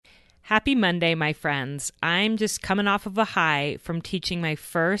Happy Monday, my friends. I'm just coming off of a high from teaching my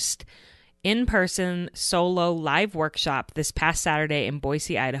first in-person solo live workshop this past Saturday in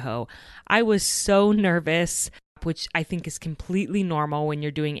Boise, Idaho. I was so nervous, which I think is completely normal when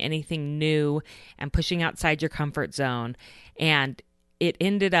you're doing anything new and pushing outside your comfort zone. And it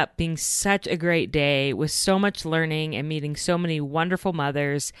ended up being such a great day with so much learning and meeting so many wonderful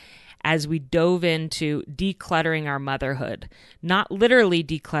mothers as we dove into decluttering our motherhood. Not literally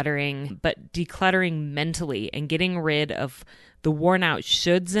decluttering, but decluttering mentally and getting rid of the worn out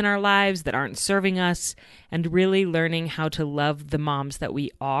shoulds in our lives that aren't serving us, and really learning how to love the moms that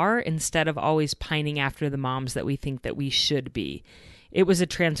we are instead of always pining after the moms that we think that we should be. It was a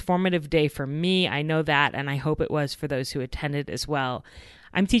transformative day for me. I know that, and I hope it was for those who attended as well.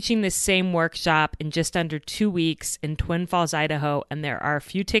 I'm teaching this same workshop in just under 2 weeks in Twin Falls, Idaho, and there are a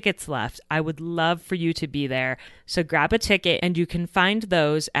few tickets left. I would love for you to be there. So grab a ticket, and you can find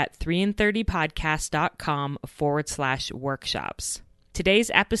those at 3in30podcast.com/workshops.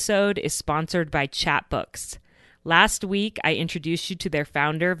 Today's episode is sponsored by Chatbooks. Last week, I introduced you to their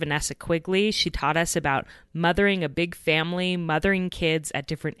founder, Vanessa Quigley. She taught us about mothering a big family, mothering kids at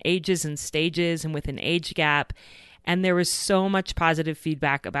different ages and stages and with an age gap. And there was so much positive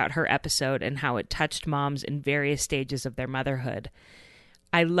feedback about her episode and how it touched moms in various stages of their motherhood.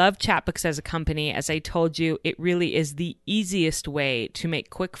 I love Chatbooks as a company. As I told you, it really is the easiest way to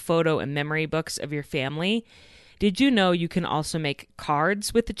make quick photo and memory books of your family. Did you know you can also make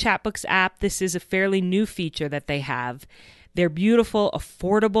cards with the Chatbooks app? This is a fairly new feature that they have. They're beautiful,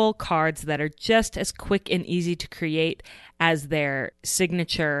 affordable cards that are just as quick and easy to create as their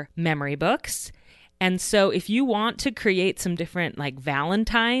signature memory books. And so if you want to create some different like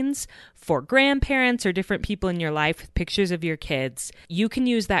Valentines for grandparents or different people in your life with pictures of your kids, you can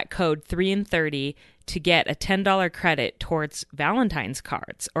use that code 3in30 to get a $10 credit towards Valentine's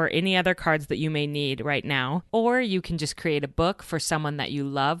cards or any other cards that you may need right now. Or you can just create a book for someone that you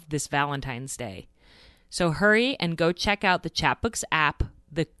love this Valentine's Day. So hurry and go check out the Chatbooks app.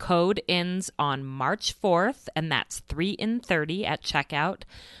 The code ends on March 4th, and that's 3in30 at checkout,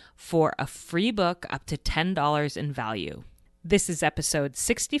 for a free book up to $10 in value. This is episode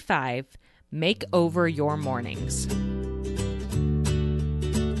 65, Make Over Your Mornings.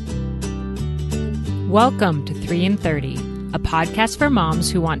 Welcome to 3in30, a podcast for moms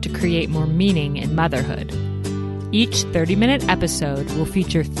who want to create more meaning in motherhood. Each 30-minute episode will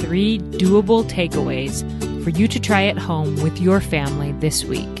feature 3 doable takeaways for you to try at home with your family this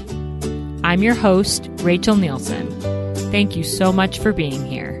week. I'm your host, Rachel Nielsen. Thank you so much for being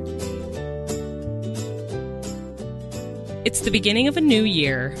here. It's the beginning of a new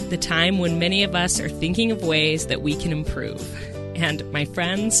year, the time when many of us are thinking of ways that we can improve. And my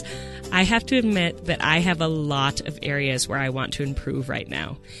friends, I have to admit that I have a lot of areas where I want to improve right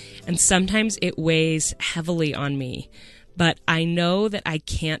now. And sometimes it weighs heavily on me. But I know that I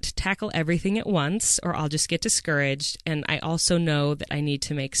can't tackle everything at once or I'll just get discouraged. And I also know that I need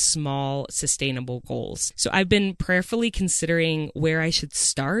to make small, sustainable goals. So I've been prayerfully considering where I should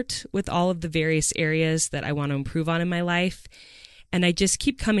start with all of the various areas that I want to improve on in my life. And I just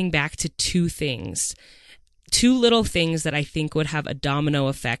keep coming back to 2 things. 2 little things that I think would have a domino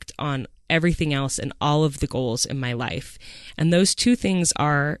effect on everything else and all of the goals in my life. And those 2 things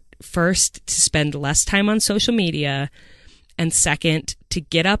are, first, to spend less time on social media, and second, to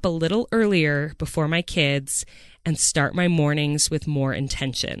get up a little earlier before my kids and start my mornings with more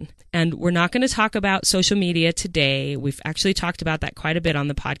intention. And we're not going to talk about social media today. We've actually talked about that quite a bit on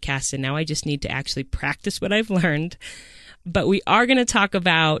the podcast, and now I just need to actually practice what I've learned. But we are going to talk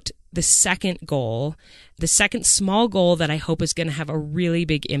about the second goal, the second small goal that I hope is going to have a really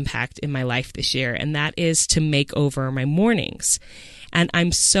big impact in my life this year, and that is to make over my mornings. And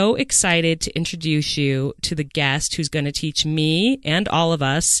I'm so excited to introduce you to the guest who's going to teach me and all of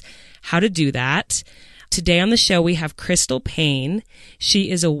us how to do that. Today on the show, we have Paine.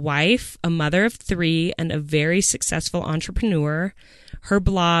 She is a wife, a mother of 3, and a very successful entrepreneur. Her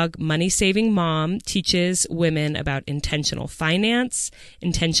blog, Money Saving Mom, teaches women about intentional finance,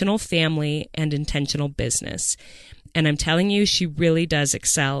 intentional family, and intentional business. And I'm telling you, she really does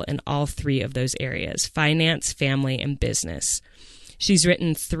excel in all 3 of those areas: finance, family, and business. She's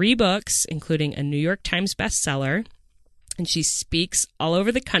written 3 books, including a New York Times bestseller, and she speaks all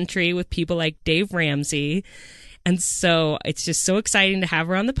over the country with people like Dave Ramsey. And so it's just so exciting to have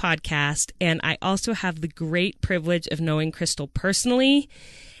her on the podcast. And I also have the great privilege of knowing Crystal personally.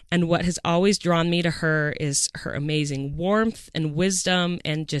 And what has always drawn me to her is her amazing warmth and wisdom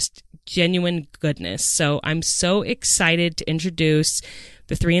and just genuine goodness. So I'm so excited to introduce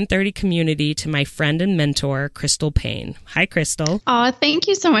the 3 in 30 community to my friend and mentor, Crystal Paine. Hi, Crystal. Oh, thank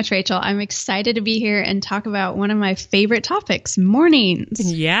you so much, Rachel. I'm excited to be here and talk about one of my favorite topics, mornings.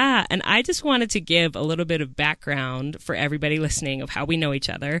 Yeah, and I just wanted to give a little bit of background for everybody listening of how we know each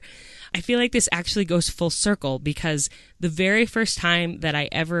other. I feel like this actually goes full circle because the very first time that I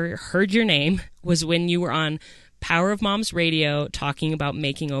ever heard your name was when you were on Power of Moms Radio talking about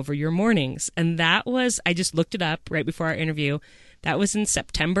making over your mornings. And that was, I just looked it up right before our interview. That was in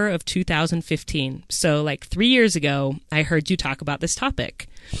September of 2015. So like 3 years ago, I heard you talk about this topic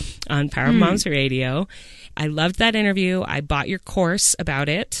on Power of Moms Radio. I loved that interview. I bought your course about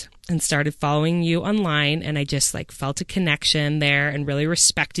it and started following you online. And I just like felt a connection there and really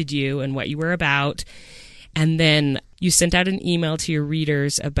respected you and what you were about. And then you sent out an email to your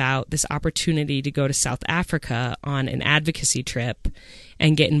readers about this opportunity to go to South Africa on an advocacy trip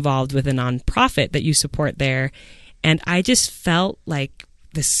and get involved with a nonprofit that you support there. And I just felt like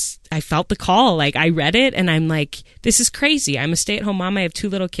this, I felt the call. Like I read it and I'm like, this is crazy. I'm a stay-at-home mom. I have 2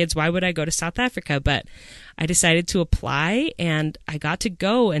 little kids. Why would I go to South Africa? But I decided to apply and I got to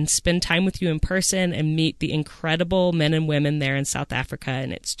go and spend time with you in person and meet the incredible men and women there in South Africa.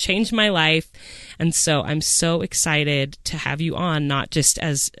 And it's changed my life. And so I'm so excited to have you on, not just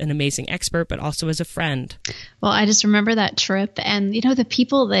as an amazing expert, but also as a friend. Well, I just remember that trip and, you know, the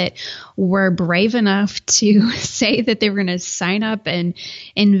people that were brave enough to say that they were going to sign up and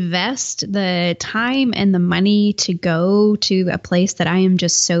invest the time and the money to go to a place that I am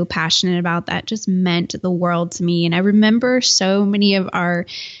just so passionate about. That just meant the world to me. And I remember so many of our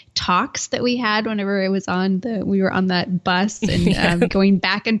talks that we had whenever it was we were on that bus and going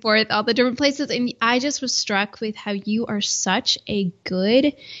back and forth all the different places. And I just was struck with how you are such a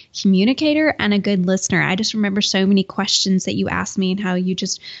good communicator and a good listener. I just remember so many questions that you asked me and how you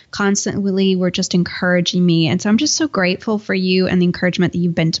just constantly were just encouraging me. And so I'm just so grateful for you and the encouragement that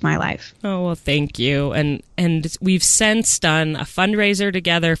you've been to my life. Oh, well, thank you. And we've since done a fundraiser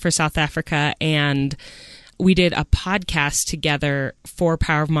together for South Africa, and we did a podcast together for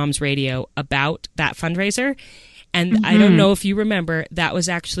Power of Moms Radio about that fundraiser. And I don't know if you remember, that was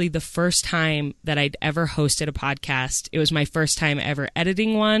actually the first time that I'd ever hosted a podcast. It was my first time ever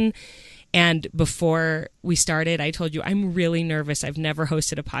editing one. And before we started, I told you, I'm really nervous. I've never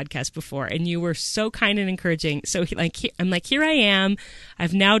hosted a podcast before. And you were so kind and encouraging. So I'm like, here I am.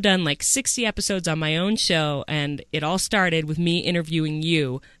 I've now done like 60 episodes on my own show. And it all started with me interviewing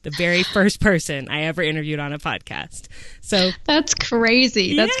you, the very first person I ever interviewed on a podcast. So that's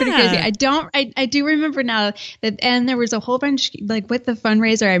crazy. That's pretty crazy. I do remember now that, and there was a whole bunch, like with the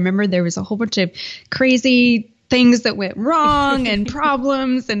fundraiser, I remember there was a whole bunch of crazy things that went wrong and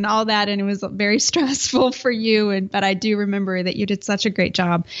problems and all that. And it was very stressful for you. But I do remember that you did such a great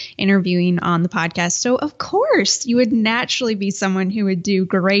job interviewing on the podcast. So of course you would naturally be someone who would do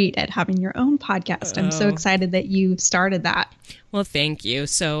great at having your own podcast. I'm so excited that you started that. Well, thank you.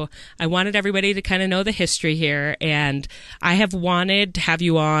 So I wanted everybody to kind of know the history here. And I have wanted to have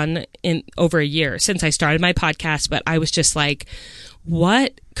you on in over a year since I started my podcast. But I was just like,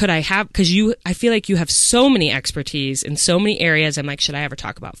 what could I have? Because I feel like you have so many expertise in so many areas. I'm like, should I ever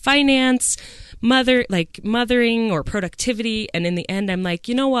talk about finance, mothering or productivity? And in the end, I'm like,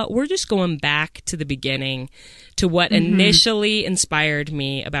 you know what? We're just going back to the beginning, to what initially inspired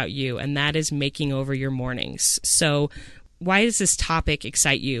me about you. And that is making over your mornings. So why does this topic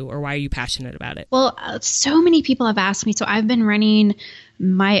excite you, or why are you passionate about it? Well, so many people have asked me. So I've been running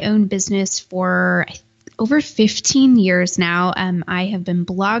my own business for over 15 years now. I have been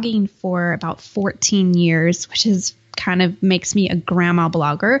blogging for about 14 years, which is kind of makes me a grandma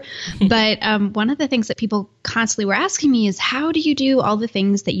blogger. But one of the things that people constantly were asking me is, how do you do all the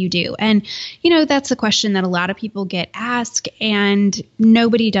things that you do? And, you know, that's a question that a lot of people get asked, and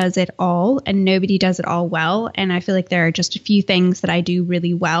nobody does it all, and nobody does it all well. And I feel like there are just a few things that I do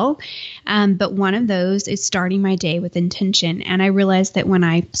really well. But one of those is starting my day with intention. And I realized that when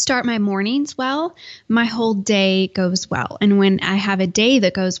I start my mornings well, my whole day goes well. And when I have a day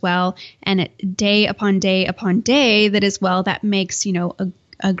that goes well, and day upon day upon day that is well, that makes, you know,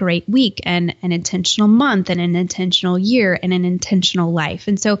 a great week and an intentional month and an intentional year and an intentional life.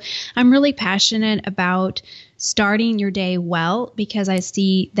 And so I'm really passionate about starting your day well, because I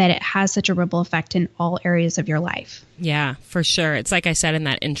see that it has such a ripple effect in all areas of your life. Yeah, for sure. It's like I said in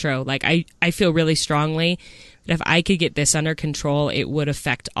that intro, like I feel really strongly that if I could get this under control, it would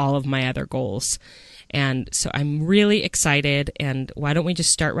affect all of my other goals. And so I'm really excited. And why don't we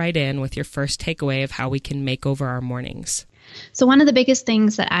just start right in with your first takeaway of how we can make over our mornings? So one of the biggest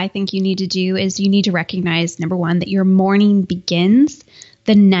things that I think you need to do is you need to recognize, number one, that your morning begins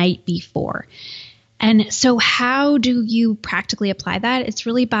the night before. And so how do you practically apply that? It's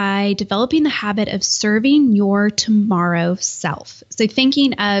really by developing the habit of serving your tomorrow self. So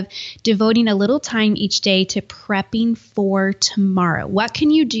thinking of devoting a little time each day to prepping for tomorrow. What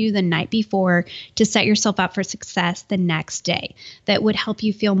can you do the night before to set yourself up for success the next day that would help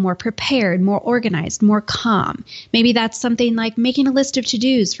you feel more prepared, more organized, more calm? Maybe that's something like making a list of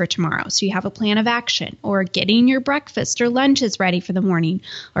to-dos for tomorrow so you have a plan of action, or getting your breakfast or lunches ready for the morning,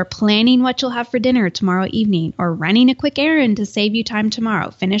 or planning what you'll have for dinner tomorrow evening, or running a quick errand to save you time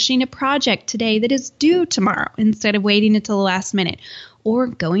tomorrow, finishing a project today that is due tomorrow instead of waiting until the last minute, or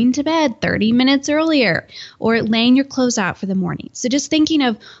going to bed 30 minutes earlier, or laying your clothes out for the morning. So just thinking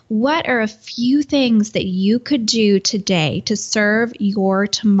of what are a few things that you could do today to serve your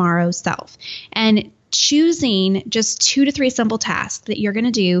tomorrow self, and choosing just 2 to 3 simple tasks that you're going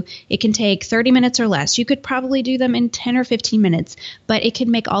to do. It can take 30 minutes or less. You could probably do them in 10 or 15 minutes, but it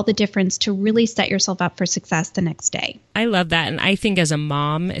can make all the difference to really set yourself up for success the next day. I love that. And I think as a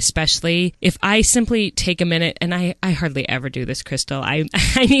mom, especially, if I simply take a minute, and I hardly ever do this, Crystal, I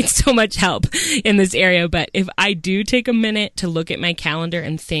need so much help in this area, but if I do take a minute to look at my calendar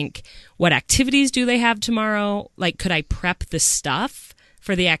and think, what activities do they have tomorrow? Like, could I prep the stuff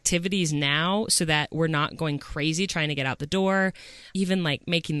for the activities now so that we're not going crazy trying to get out the door, even like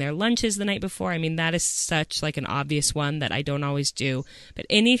making their lunches the night before? I mean, that is such like an obvious one that I don't always do. But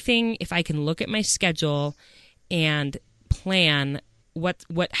anything, if I can look at my schedule and plan what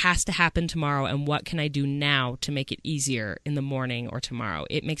has to happen tomorrow and what can I do now to make it easier in the morning or tomorrow,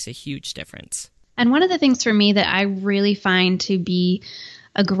 it makes a huge difference. And one of the things for me that I really find to be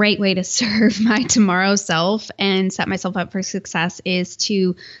a great way to serve my tomorrow self and set myself up for success is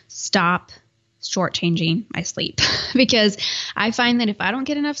to stop shortchanging my sleep. Because I find that if I don't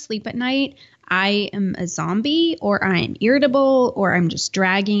get enough sleep at night, I am a zombie, or I am irritable, or I'm just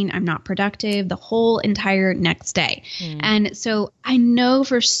dragging. I'm not productive the whole entire next day. And so I know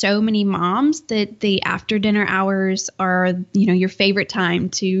for so many moms that the after dinner hours are, your favorite time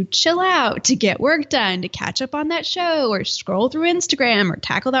to chill out, to get work done, to catch up on that show, or scroll through Instagram, or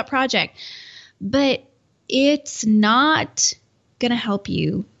tackle that project. But it's not going to help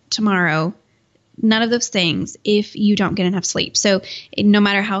you tomorrow. None of those things if you don't get enough sleep. So no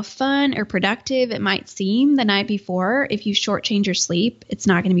matter how fun or productive it might seem the night before, if you shortchange your sleep, it's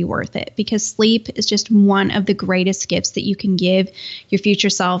not going to be worth it, because sleep is just one of the greatest gifts that you can give your future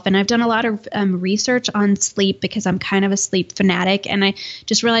self. And I've done a lot of research on sleep because I'm kind of a sleep fanatic. And I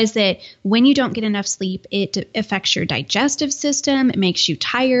just realized that when you don't get enough sleep, it affects your digestive system. It makes you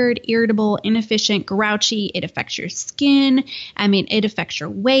tired, irritable, inefficient, grouchy. It affects your skin. I mean, it affects your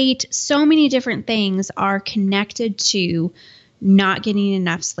weight. So many different things are connected to not getting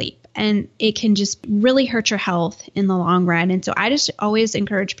enough sleep, and it can just really hurt your health in the long run. And so I just always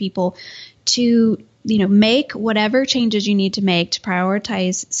encourage people to, make whatever changes you need to make to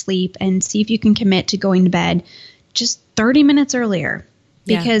prioritize sleep, and see if you can commit to going to bed just 30 minutes earlier,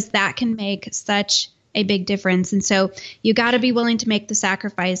 because that can make such a big difference. And so you got to be willing to make the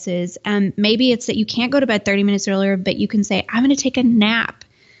sacrifices. Maybe it's that you can't go to bed 30 minutes earlier, but you can say, I'm going to take a nap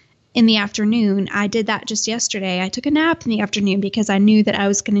in the afternoon. I did that just yesterday. I took a nap in the afternoon because I knew that I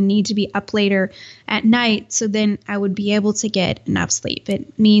was going to need to be up later at night, so then I would be able to get enough sleep.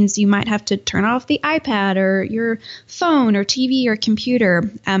 It means you might have to turn off the iPad or your phone or TV or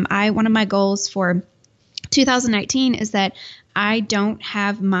computer. One of my goals for 2019 is that I don't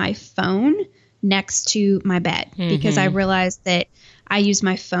have my phone next to my bed, because I realized that I use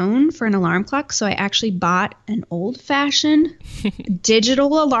my phone for an alarm clock. So I actually bought an old-fashioned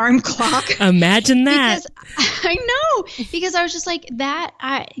digital alarm clock. Imagine that. I know, because I was just like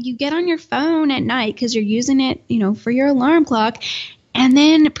you get on your phone at night because you're using it, for your alarm clock. And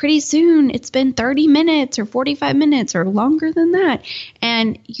then pretty soon it's been 30 minutes or 45 minutes or longer than that.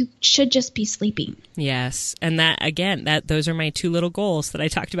 And you should just be sleeping. Yes. And those are my 2 little goals that I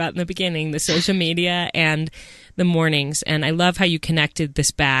talked about in the beginning, the social media and the mornings. And I love how you connected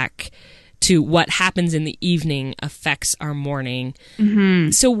this back to what happens in the evening affects our morning.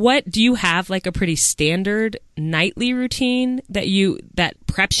 So do you have like a pretty standard nightly routine that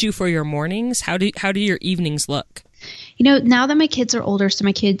preps you for your mornings? How do your evenings look? Now that my kids are older, so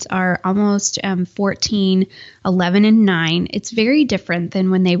my kids are almost 14, 11, and 9, it's very different than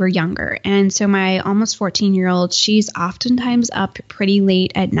when they were younger. And so my almost 14-year-old, she's oftentimes up pretty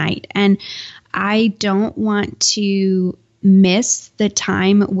late at night. And I don't want to miss the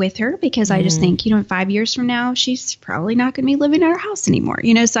time with her because I just think, 5 years from now, she's probably not going to be living at our house anymore.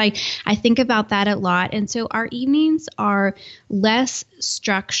 So I think about that a lot. And so our evenings are less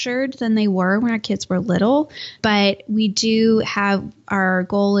structured than they were when our kids were little, but we do have, our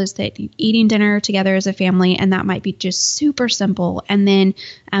goal is that eating dinner together as a family, and that might be just super simple. And then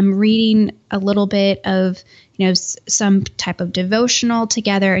reading a little bit of some type of devotional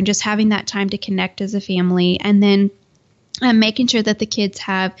together and just having that time to connect as a family. And then making sure that the kids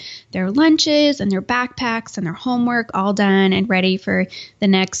have their lunches and their backpacks and their homework all done and ready for the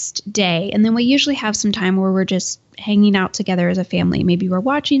next day. And then we usually have some time where we're just hanging out together as a family. Maybe we're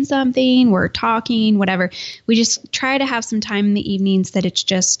watching something, we're talking, whatever. We just try to have some time in the evenings that it's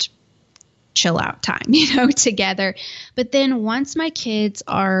just chill out time, together. But then once my kids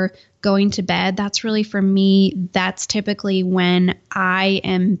are going to bed, that's really, for me, that's typically when I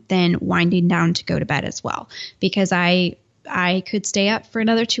am then winding down to go to bed as well, because I could stay up for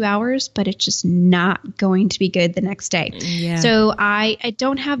another 2 hours, but it's just not going to be good the next day. Yeah. So I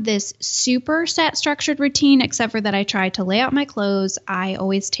don't have this super set structured routine, except for that I try to lay out my clothes. I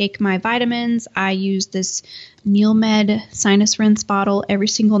always take my vitamins. I use this Neilmed sinus rinse bottle every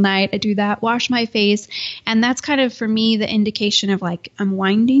single night. I do that, wash my face. And that's kind of, for me, the indication of like, I'm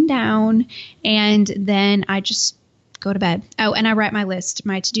winding down, and then I just go to bed. Oh, and I write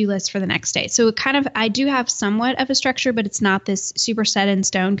my to-do list for the next day. So I do have somewhat of a structure, but it's not this super set in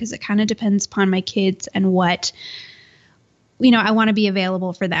stone, because it kind of depends upon my kids and what, I want to be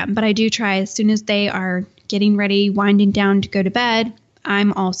available for them. But I do try, as soon as they are getting ready, winding down to go to bed,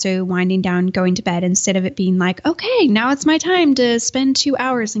 I'm also winding down, going to bed, instead of it being like, okay, now it's my time to spend 2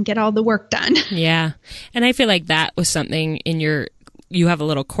 hours and get all the work done. Yeah. And I feel like that was something you have a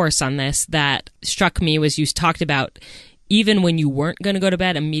little course on this that struck me, was you talked about even when you weren't going to go to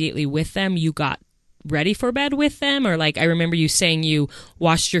bed immediately with them, you got ready for bed with them. Or like, I remember you saying you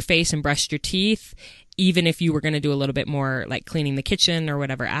washed your face and brushed your teeth, even if you were going to do a little bit more like cleaning the kitchen or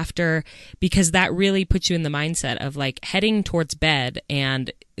whatever after, because that really puts you in the mindset of like heading towards bed.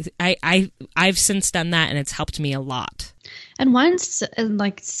 And I've since done that, and it's helped me a lot. And one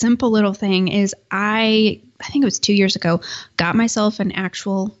simple little thing is I think it was 2 years ago, got myself an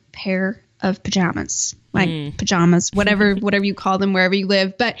actual pair of pajamas, pajamas, whatever you call them, wherever you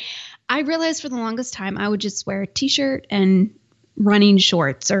live. But I realized for the longest time, I would just wear a t-shirt and running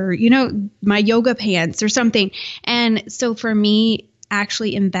shorts, or, my yoga pants or something. And so for me,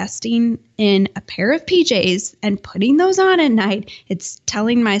 actually investing in a pair of PJs and putting those on at night, it's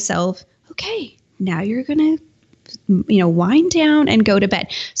telling myself, okay, now you're going to wind down and go to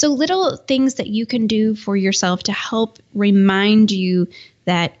bed. So little things that you can do for yourself to help remind you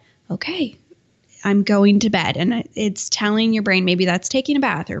that, okay, I'm going to bed. And it's telling your brain, maybe that's taking a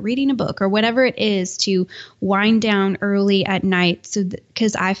bath or reading a book or whatever it is, to wind down early at night. So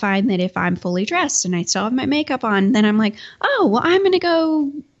because I find that if I'm fully dressed and I still have my makeup on, then I'm like, oh, well, I'm going to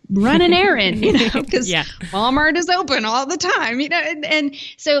go run an errand, because Walmart is open all the time, and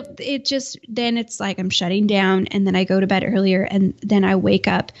so then it's like I'm shutting down, and then I go to bed earlier, and then I wake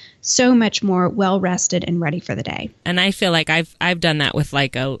up so much more well rested and ready for the day. And I feel like I've done that with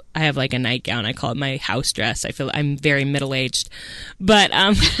I have like a nightgown. I call it my house dress. I feel I'm very middle aged, but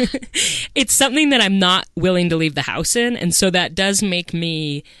it's something that I'm not willing to leave the house in, and so that does make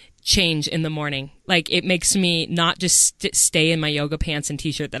me change in the morning. Like, it makes me not just stay in my yoga pants and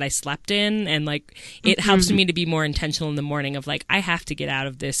t-shirt that I slept in, and like it helps me to be more intentional in the morning of like, I have to get out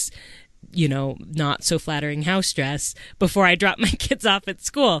of this not so flattering house dress before I drop my kids off at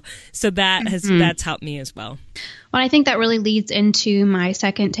school. So that's helped me as well. Well, I think that really leads into my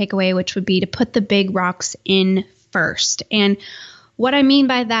second takeaway, which would be to put the big rocks in first. And what I mean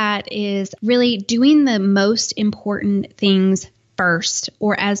by that is really doing the most important things first,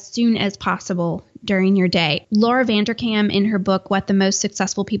 or as soon as possible during your day. Laura Vanderkam, in her book, What the Most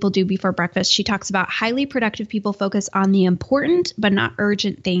Successful People Do Before Breakfast, she talks about highly productive people focus on the important but not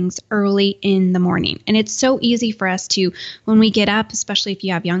urgent things early in the morning. And it's so easy for us to, when we get up, especially if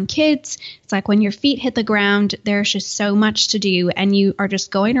you have young kids, it's like when your feet hit the ground, there's just so much to do, and you are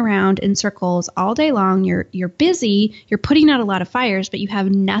just going around in circles all day long. You're busy, you're putting out a lot of fires, but you have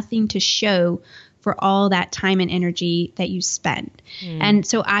nothing to show for all that time and energy that you spend. And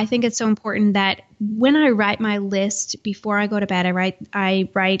so I think it's so important that when I write my list before I go to bed, I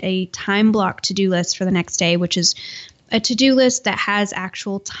write a time block to-do list for the next day, which is a to-do list that has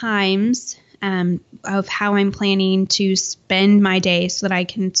actual times of how I'm planning to spend my day, so that I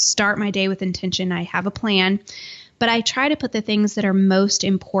can start my day with intention. I have a plan, but I try to put the things that are most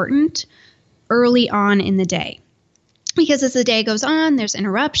important early on in the day. because as the day goes on, there's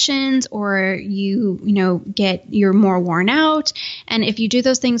interruptions, or you're more worn out. And if you do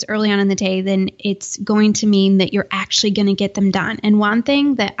those things early on in the day, then it's going to mean that you're actually going to get them done. And one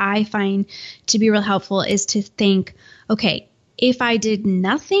thing that I find to be real helpful is to think, okay, if I did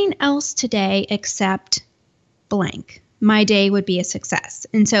nothing else today except blank, my day would be a success.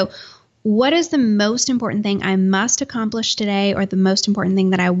 And so what is the most important thing I must accomplish today, or the most important thing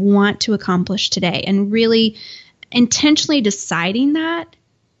that I want to accomplish today? And really intentionally deciding that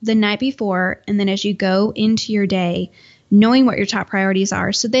the night before, and then as you go into your day, knowing what your top priorities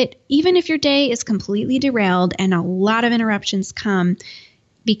are, so that even if your day is completely derailed and a lot of interruptions come,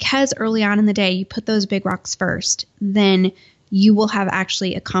 because early on in the day you put those big rocks first, then you will have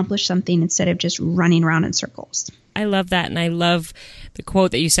actually accomplished something instead of just running around in circles. I love that. And I love the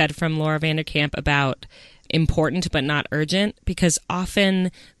quote that you said from Laura Vanderkamp about important but not urgent, because often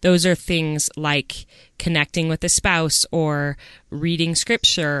those are things like connecting with a spouse or reading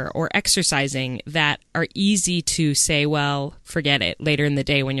scripture or exercising that are easy to say, well, forget it later in the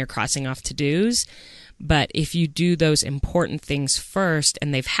day when you're crossing off to-dos. But if you do those important things first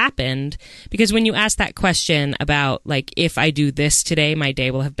and they've happened, because when you ask that question about, like, if I do this today, my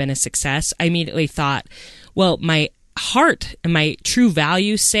day will have been a success, I immediately thought, well, my heart and my true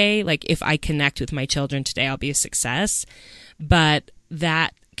values say, like, if I connect with my children today, I'll be a success. But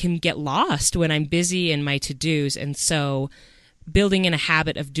that can get lost when I'm busy in my to-dos. And so building in a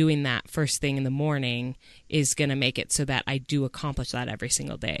habit of doing that first thing in the morning is going to make it so that I do accomplish that every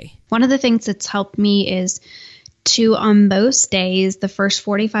single day. One of the things that's helped me is to, on most days, the first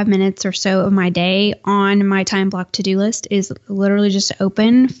 45 minutes or so of my day on my time block to-do list is literally just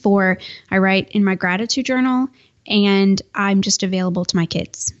open for, I write in my gratitude journal, and I'm just available to my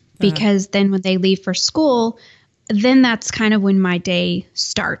kids. Because then when they leave for school, then that's kind of when my day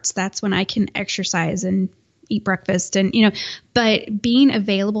starts. That's when I can exercise and eat breakfast and, but being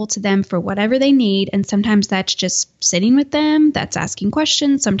available to them for whatever they need. And sometimes that's just sitting with them. That's asking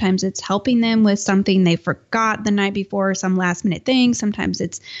questions. Sometimes it's helping them with something they forgot the night before, some last minute thing. Sometimes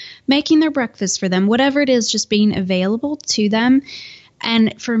it's making their breakfast for them, whatever it is, just being available to them.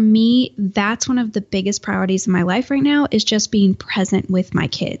 And for me, that's one of the biggest priorities in my life right now, is just being present with my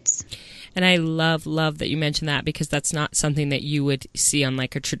kids. And I love that you mentioned that, because that's not something that you would see on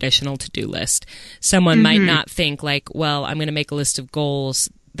like a traditional to-do list. Someone might not think like, well, I'm going to make a list of goals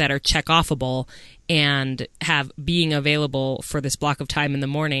that are check-offable and have being available for this block of time in the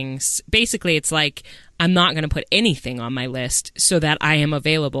mornings. Basically, it's like, I'm not going to put anything on my list so that I am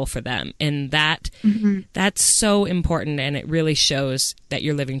available for them. And that's so important. And it really shows that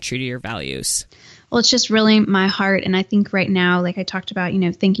you're living true to your values. Well, it's just really my heart. And I think right now, like I talked about,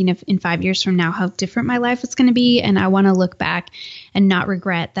 thinking of in 5 years from now, how different my life is going to be. And I want to look back and not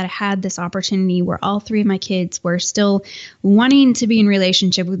regret that I had this opportunity where all three of my kids were still wanting to be in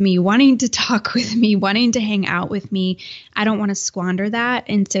relationship with me, wanting to talk with me, wanting to hang out with me. I don't want to squander that.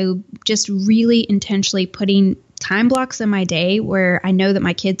 And so just really intentionally putting time blocks in my day where I know that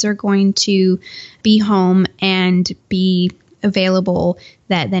my kids are going to be home and be available,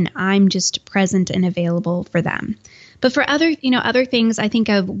 that then I'm just present and available for them. But for other things, I think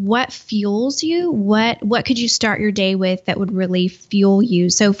of what fuels you, what could you start your day with that would really fuel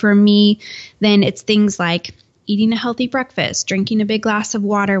you? So for me, then it's things like eating a healthy breakfast, drinking a big glass of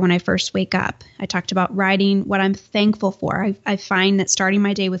water when I first wake up. I talked about writing what I'm thankful for. I find that starting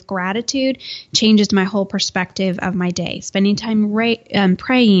my day with gratitude changes my whole perspective of my day. Spending time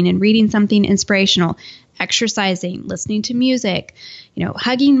praying and reading something inspirational, exercising, listening to music,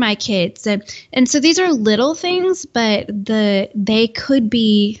 hugging my kids. And so these are little things, but they could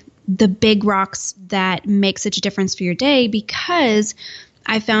be the big rocks that make such a difference for your day, because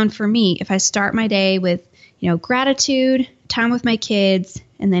I found for me, if I start my day with, gratitude, time with my kids,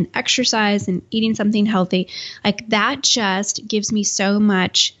 and then exercise and eating something healthy, like that just gives me so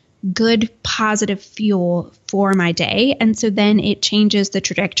much good, positive fuel for my day. And so then it changes the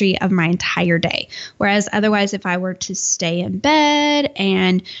trajectory of my entire day. Whereas otherwise, if I were to stay in bed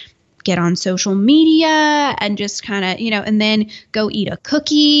and get on social media and just kind of, and then go eat a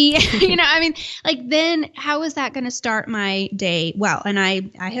cookie, then how is that going to start my day? Well, and I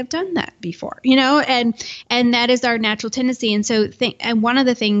have done that before, and that is our natural tendency. And so and one of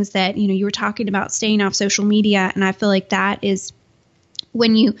the things that, you were talking about staying off social media, and I feel like that is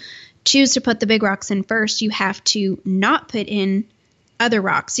when you choose to put the big rocks in first, you have to not put in other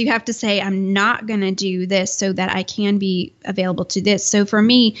rocks. You have to say, I'm not going to do this so that I can be available to this. So for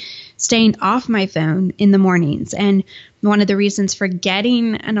me, staying off my phone in the mornings, and one of the reasons for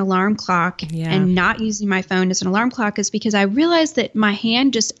getting an alarm clock and not using my phone as an alarm clock is because I realized that my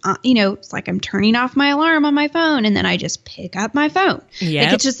hand just, it's like I'm turning off my alarm on my phone and then I just pick up my phone. Yep.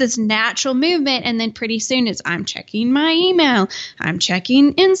 Like it's just this natural movement. And then pretty soon I'm checking my email, I'm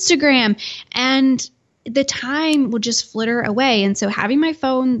checking Instagram, and the time will just flitter away. And so having my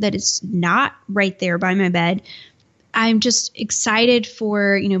phone that is not right there by my bed, I'm just excited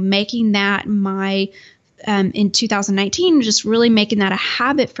for, making that my in 2019, just really making that a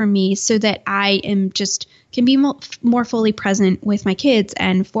habit for me so that I can be more fully present with my kids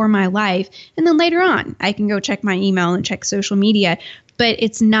and for my life. And then later on, I can go check my email and check social media. But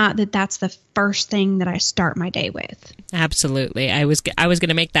it's not that that's the first thing that I start my day with. Absolutely. I was going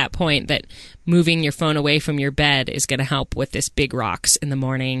to make that point that moving your phone away from your bed is going to help with this big rocks in the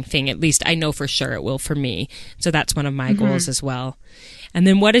morning thing. At least I know for sure it will for me. So that's one of my goals as well. And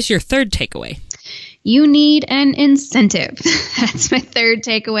then what is your third takeaway? You need an incentive. That's my third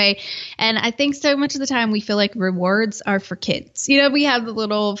takeaway. And I think so much of the time we feel like rewards are for kids. We have the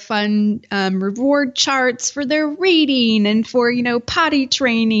little fun reward charts for their reading and for, potty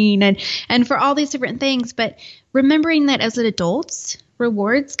training and for all these different things. But remembering that as adults,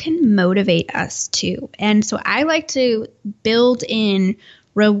 rewards can motivate us too. And so I like to build in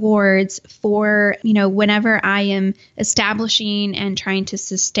rewards for, whenever I am establishing and trying to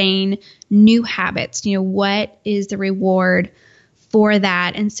sustain new habits, what is the reward for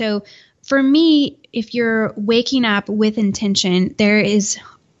that? And so for me, if you're waking up with intention, I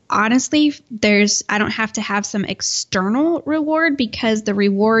don't have to have some external reward, because the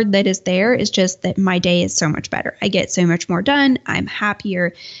reward that is there is just that my day is so much better. I get so much more done. I'm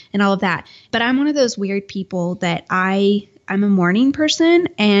happier and all of that. But I'm one of those weird people that I'm a morning person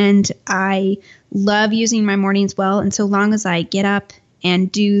and I love using my mornings well. And so long as I get up and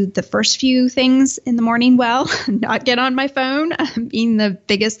do the first few things in the morning well, not get on my phone, being the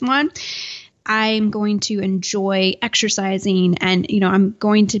biggest one, I'm going to enjoy exercising and, I'm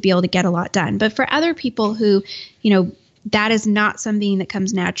going to be able to get a lot done. But for other people who, that is not something that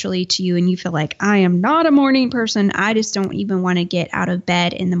comes naturally to you and you feel like, I am not a morning person, I just don't even want to get out of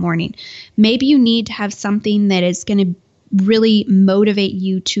bed in the morning. Maybe you need to have something that is going to really motivate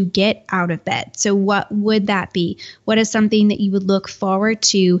you to get out of bed. So what would that be? What is something that you would look forward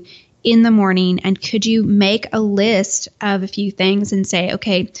to in the morning? And could you make a list of a few things and say,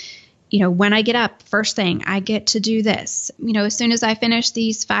 okay, when I get up, first thing, I get to do this. As soon as I finish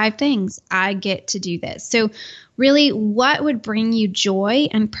these 5 things, I get to do this. So really, what would bring you joy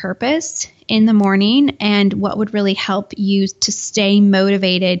and purpose in the morning, and what would really help you to stay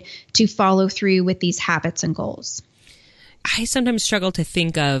motivated to follow through with these habits and goals? I sometimes struggle to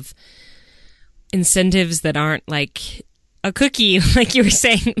think of incentives that aren't like a cookie, like you were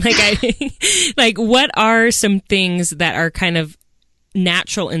saying. Like what are some things that are kind of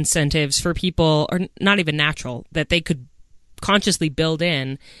natural incentives for people, or not even natural, that they could consciously build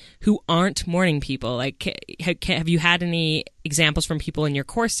in who aren't morning people? Like, have you had any examples from people in your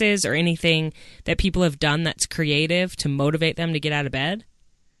courses or anything that people have done that's creative to motivate them to get out of bed?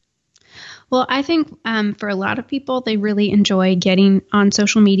 Well, I think for a lot of people, they really enjoy getting on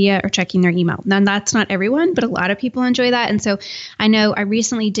social media or checking their email. Now, that's not everyone, but a lot of people enjoy that. And so I know I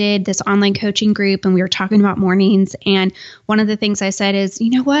recently did this online coaching group and we were talking about mornings. And one of the things I said is,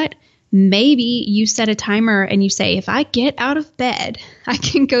 you know what? Maybe you set a timer and you say, if I get out of bed, I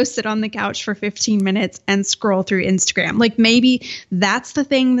can go sit on the couch for 15 minutes and scroll through Instagram. Like maybe that's the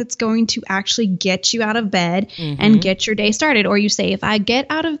thing that's going to actually get you out of bed and get your day started. Or you say, if I get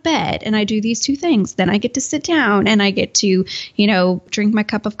out of bed and I do these 2 things, then I get to sit down and I get to, drink my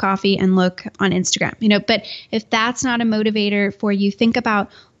cup of coffee and look on Instagram. But if that's not a motivator for you, think about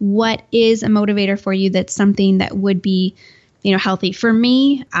what is a motivator for you that's something that would be healthy. For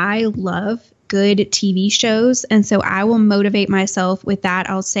me, I love good TV shows. And so I will motivate myself with that.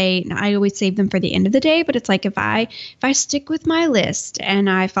 I'll say, I always save them for the end of the day, but it's like, if I stick with my list and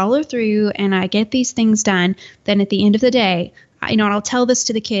I follow through and I get these things done, then at the end of the day, and I'll tell this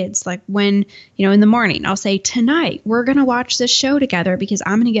to the kids, like when, in the morning, I'll say, tonight, we're going to watch this show together because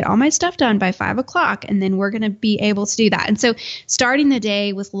I'm going to get all my stuff done by 5 o'clock. And then we're going to be able to do that. And so starting the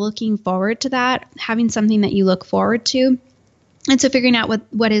day with looking forward to that, having something that you look forward to. And so figuring out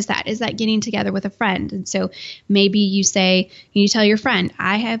what is that? Is that getting together with a friend? And so maybe you tell your friend,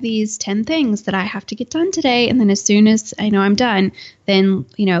 I have these 10 things that I have to get done today. And then as soon as I know I'm done, then,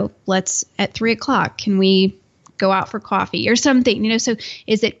 let's at 3 o'clock, can we go out for coffee or something, so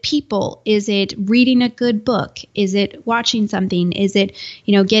is it people? Is it reading a good book? Is it watching something? Is it,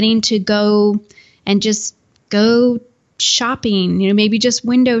 getting to go and just go shopping, maybe just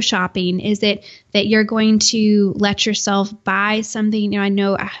window shopping? Is it that you're going to let yourself buy something? I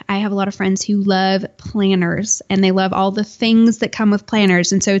know I have a lot of friends who love planners and they love all the things that come with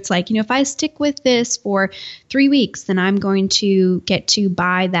planners. And so it's like, if I stick with this for 3 weeks, then I'm going to get to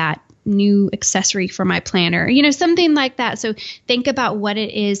buy that new accessory for my planner, something like that. So think about what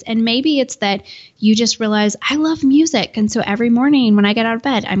it is. And maybe it's that you just realize I love music. And so every morning when I get out of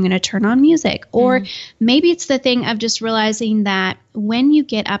bed, I'm going to turn on music. Or maybe it's the thing of just realizing that when you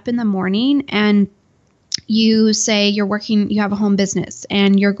get up in the morning and you say you have a home business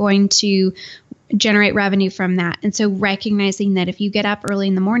and you're going to generate revenue from that. And so recognizing that if you get up early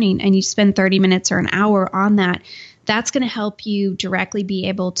in the morning and you spend 30 minutes or an hour on that, that's going to help you directly be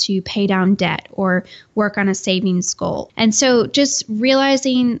able to pay down debt or work on a savings goal. And so just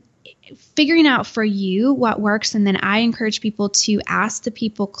figuring out for you what works. And then I encourage people to ask the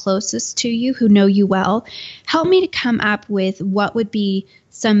people closest to you who know you well, help me to come up with what would be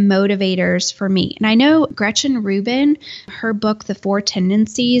some motivators for me. And I know Gretchen Rubin, her book, The Four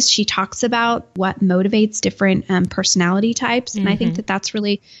Tendencies, she talks about what motivates different personality types. And I think that that's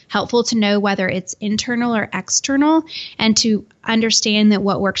really helpful to know whether it's internal or external, and to understand that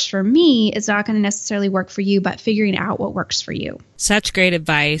what works for me is not going to necessarily work for you, but figuring out what works for you. Such great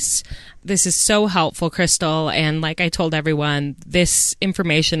advice. This is so helpful, Crystal. And like I told everyone, this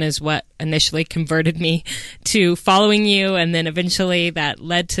information is what initially converted me to following you. And then eventually that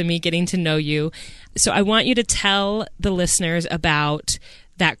led to me getting to know you. So I want you to tell the listeners about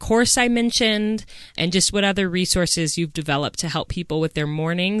that course I mentioned and just what other resources you've developed to help people with their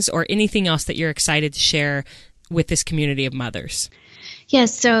mornings, or anything else that you're excited to share with this community of mothers.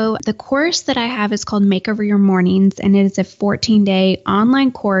 Yes, so the course that I have is called Makeover Your Mornings, and it is a 14-day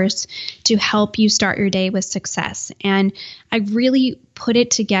online course to help you start your day with success. And I really put it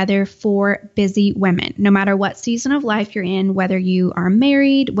together for busy women, no matter what season of life you're in, whether you are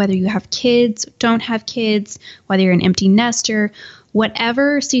married, whether you have kids, don't have kids, whether you're an empty nester,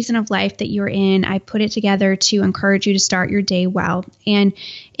 whatever season of life that you're in, I put it together to encourage you to start your day well. And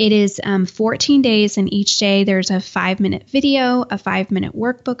it is 14 days, and each day there's a 5-minute video, a 5-minute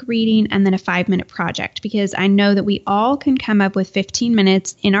workbook reading, and then a 5-minute project, because I know that we all can come up with 15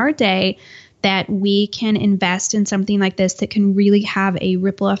 minutes in our day that we can invest in something like this that can really have a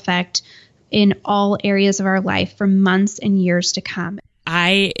ripple effect in all areas of our life for months and years to come.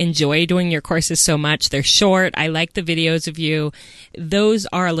 I enjoy doing your courses so much. They're short. I like the videos of you. Those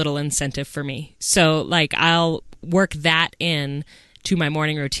are a little incentive for me. So I'll work that in to my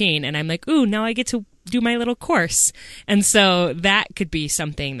morning routine, and I'm like, ooh, now I get to do my little course. And so that could be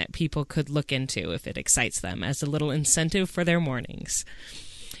something that people could look into if it excites them as a little incentive for their mornings.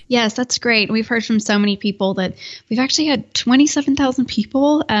 Yes, that's great. We've heard from so many people that we've actually had 27,000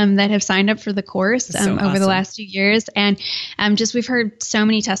 people that have signed up for the course over the last 2 years. And we've heard so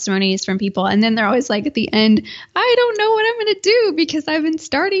many testimonies from people. And then they're always like at the end, I don't know what I'm going to do because I've been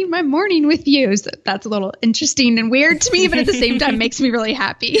starting my morning with you. So that's a little interesting and weird to me, but at the same time makes me really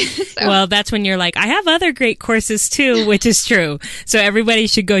happy. So. Well, that's when you're like, I have other great courses too, which is true. So everybody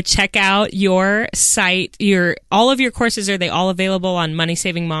should go check out your site. All of your courses, are they all available on Money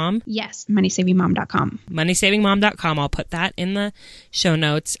Saving Mom? Yes, moneysavingmom.com. Moneysavingmom.com. I'll put that in the show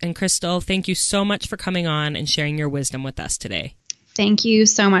notes. And Crystal, thank you so much for coming on and sharing your wisdom with us today. Thank you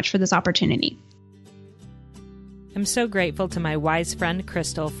so much for this opportunity. I'm so grateful to my wise friend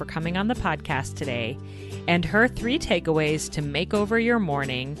Crystal for coming on the podcast today. And her 3 takeaways to make over your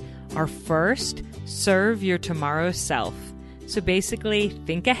morning are: first, serve your tomorrow self. So basically,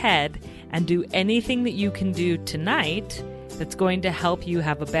 think ahead and do anything that you can do tonight that's going to help you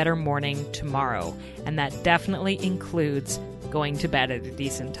have a better morning tomorrow. And that definitely includes going to bed at a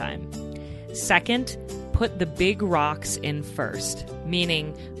decent time. Second, put the big rocks in first,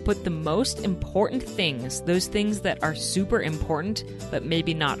 meaning put the most important things, those things that are super important but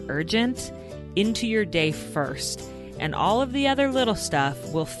maybe not urgent, into your day first. And all of the other little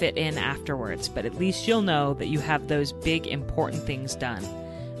stuff will fit in afterwards, but at least you'll know that you have those big important things done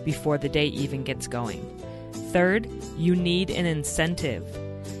before the day even gets going. Third, you need an incentive.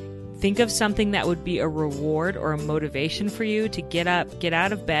 Think of something that would be a reward or a motivation for you to get up, get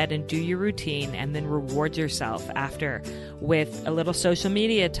out of bed, and do your routine, and then reward yourself after with a little social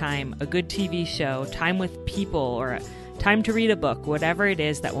media time, a good TV show, time with people, or time to read a book, whatever it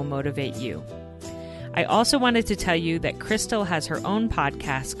is that will motivate you. I also wanted to tell you that Crystal has her own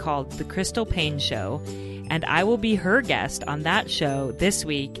podcast called The Crystal Paine Show, and I will be her guest on that show this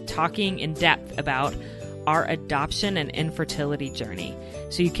week, talking in depth about our adoption and infertility journey.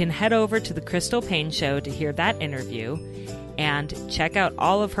 So you can head over to the Crystal Paine Show to hear that interview and check out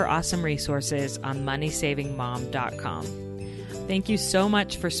all of her awesome resources on moneysavingmom.com. Thank you so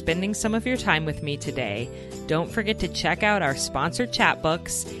much for spending some of your time with me today. Don't forget to check out our sponsored chat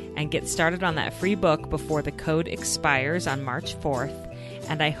books and get started on that free book before the code expires on March 4th.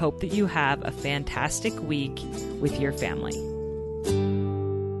 And I hope that you have a fantastic week with your family.